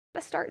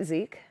Let's start,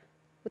 Zeke,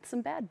 with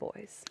some bad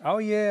boys. Oh,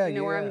 yeah, You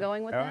know where I'm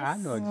going with this? I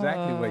know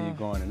exactly where you're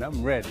going, and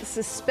I'm ready.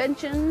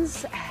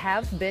 Suspensions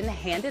have been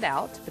handed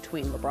out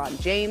between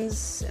LeBron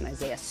James and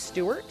Isaiah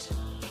Stewart.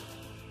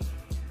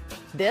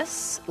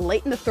 This,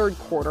 late in the third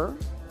quarter,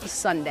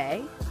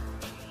 Sunday,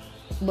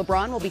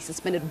 LeBron will be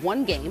suspended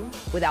 1 game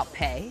without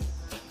pay,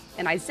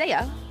 and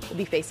Isaiah will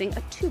be facing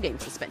a 2-game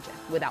suspension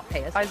without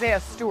pay. Isaiah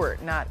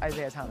Stewart, not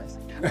Isaiah Thomas.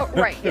 Oh,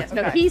 right, yes.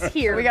 No, Okay. he's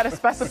here. We got to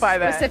specify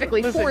that.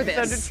 Specifically for Listen,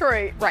 this. So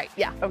Detroit. Right,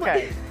 yeah.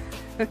 Okay.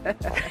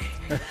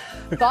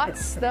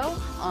 Thoughts, though,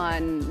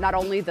 on not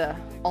only the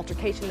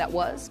altercation that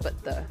was,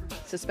 but the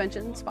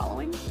suspensions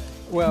following?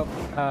 Well,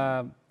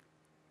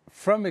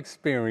 from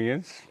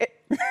experience.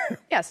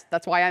 Yes,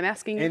 that's why I'm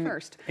asking you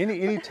first.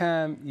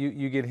 Anytime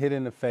you get hit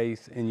in the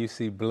face and you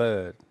see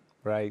blood,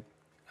 right?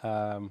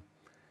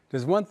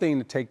 There's one thing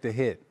to take the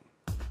hit,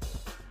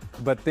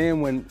 but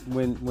then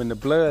when the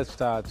blood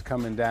starts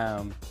coming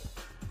down,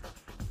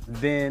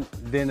 then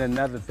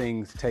another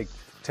thing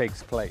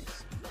takes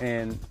place.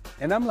 And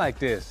I'm like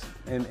this,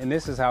 and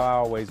this is how I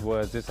always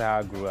was. This is how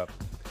I grew up.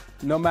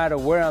 No matter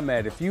where I'm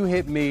at, if you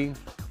hit me,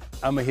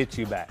 I'm gonna hit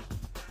you back.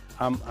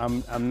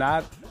 I'm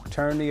not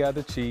turn the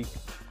other cheek.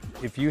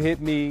 If you hit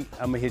me,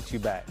 I'm gonna hit you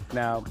back.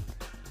 Now,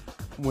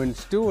 when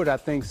Stewart, I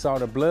think, saw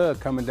the blood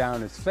coming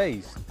down his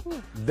face,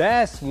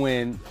 that's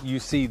when you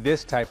see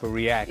this type of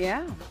reaction.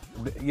 Yeah.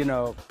 You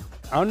know,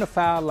 on the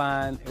foul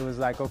line, it was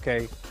like,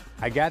 okay,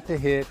 I got the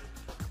hit,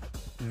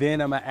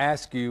 then I'm gonna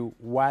ask you,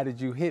 why did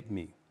you hit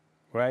me,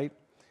 right?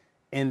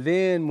 And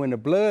then when the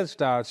blood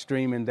starts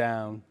streaming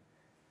down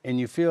and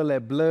you feel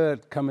that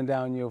blood coming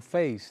down your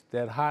face,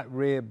 that hot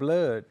red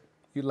blood,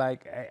 you're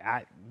like,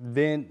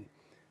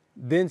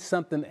 then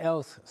something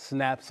else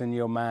snaps in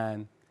your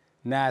mind.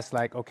 Now it's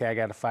like, okay, I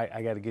gotta fight,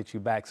 I gotta get you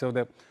back. So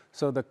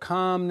the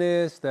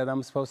calmness that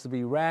I'm supposed to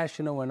be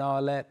rational and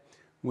all that,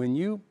 when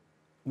you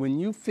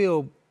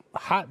feel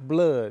hot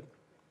blood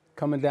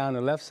coming down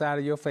the left side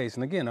of your face,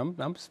 and again,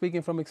 I'm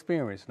speaking from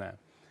experience now,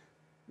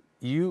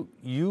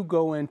 you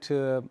go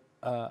into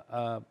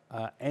a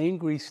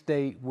angry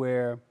state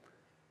where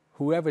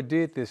whoever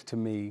did this to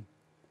me,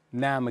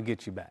 now I'm gonna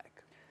get you back.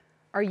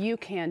 Are you,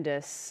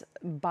 Candace,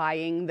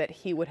 buying that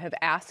he would have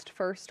asked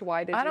first?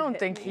 Why did you I don't hit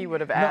think me? he would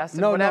have asked,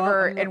 No,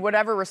 and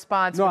whatever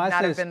response would not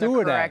have been the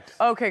Stewart correct.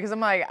 asked. Okay, because I'm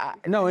like,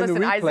 No, in the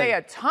listen, replay.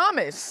 Isaiah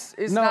Thomas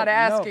is not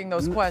asking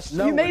those questions.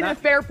 no, You made when a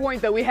fair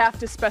point, though. We have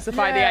to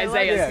specify the Yeah,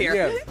 Isaiahs here.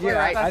 Yeah, We're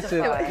right. I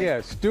said,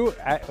 yeah, Stewart.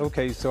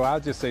 Okay, so I'll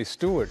just say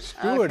Stewart.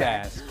 Stewart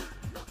asked.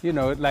 You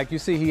know, like you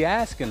see, he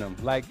asking him,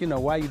 like, you know,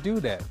 why you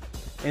do that?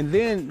 And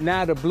then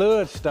now the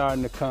blood's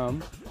starting to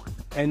come,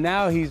 and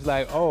now he's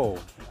like, oh,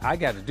 I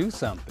got to do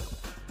something.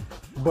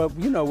 But,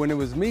 you know, when it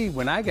was me,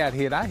 when I got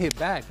hit, I hit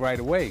back right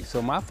away.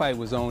 So my fight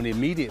was on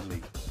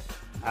immediately.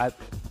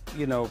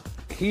 You know,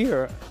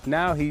 here,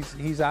 now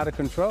he's out of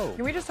control.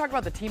 Can we just talk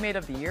about the teammate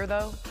of the year,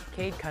 though?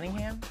 Cade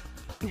Cunningham?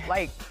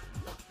 Like,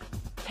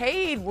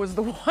 Cade was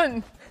the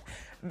one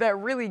that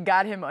really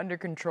got him under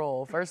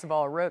control. First of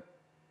all, Rook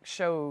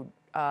showed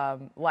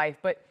life.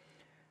 But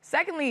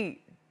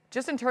secondly,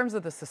 just in terms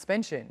of the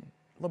suspension,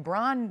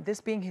 LeBron,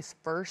 this being his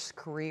first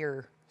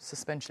career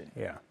suspension.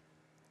 Yeah.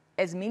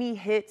 As many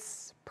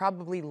hits,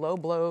 probably low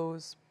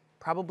blows,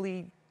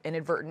 probably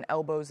inadvertent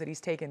elbows that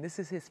he's taken. This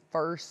is his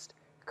first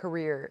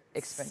career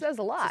Says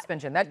a lot.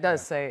 suspension. That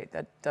does say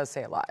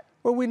a lot.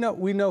 Well, we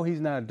know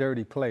he's not a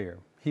dirty player.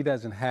 He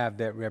doesn't have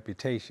that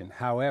reputation.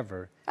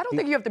 However, I don't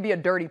think you have to be a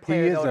dirty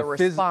player though to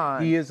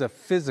respond. He is a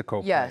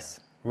physical player,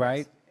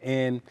 right?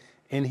 And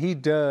he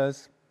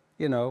does,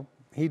 you know,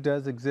 he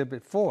does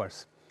exhibit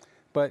force.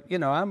 But, you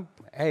know, I'm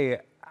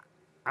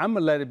gonna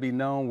let it be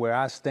known where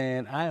I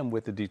stand. I am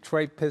with the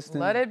Detroit Pistons.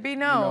 Let it be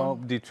known.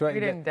 You know, Detroit. We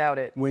didn't doubt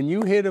it. When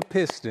you hit a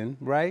Piston,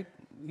 right?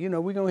 You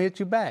know, we're gonna hit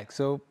you back.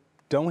 So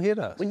don't hit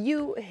us. When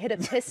you hit a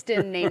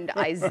Piston named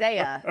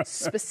Isaiah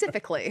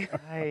specifically.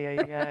 Ay,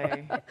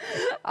 ay, ay.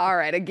 All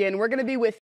right, again, we're going to be with